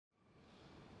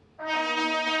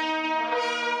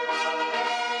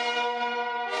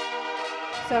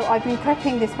So I've been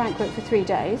prepping this banquet for 3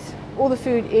 days. All the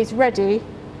food is ready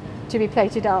to be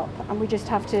plated up, and we just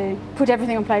have to put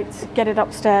everything on plates, get it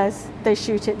upstairs, they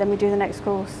shoot it, then we do the next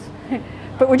course.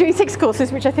 But we're doing 6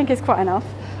 courses, which I think is quite enough.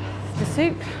 The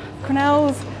soup,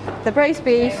 quenelles, the braised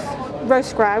beef,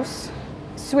 roast grouse,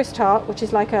 Swiss tart, which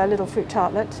is like a little fruit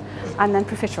tartlet, and then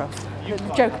profiteroles.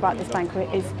 The joke about this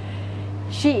banquet is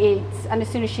she eats, and as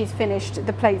soon as she's finished,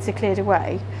 the plates are cleared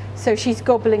away. So she's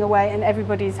gobbling away, and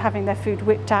everybody's having their food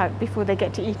whipped out before they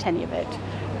get to eat any of it,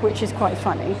 which is quite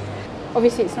funny.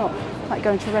 Obviously, it's not like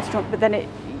going to a restaurant, but then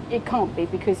it can't be,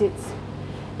 because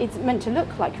it's meant to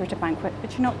look like you're at a banquet,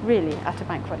 but you're not really at a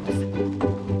banquet.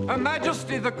 Her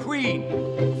Majesty the Queen!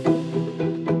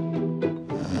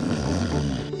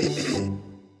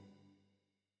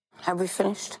 Have we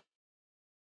finished?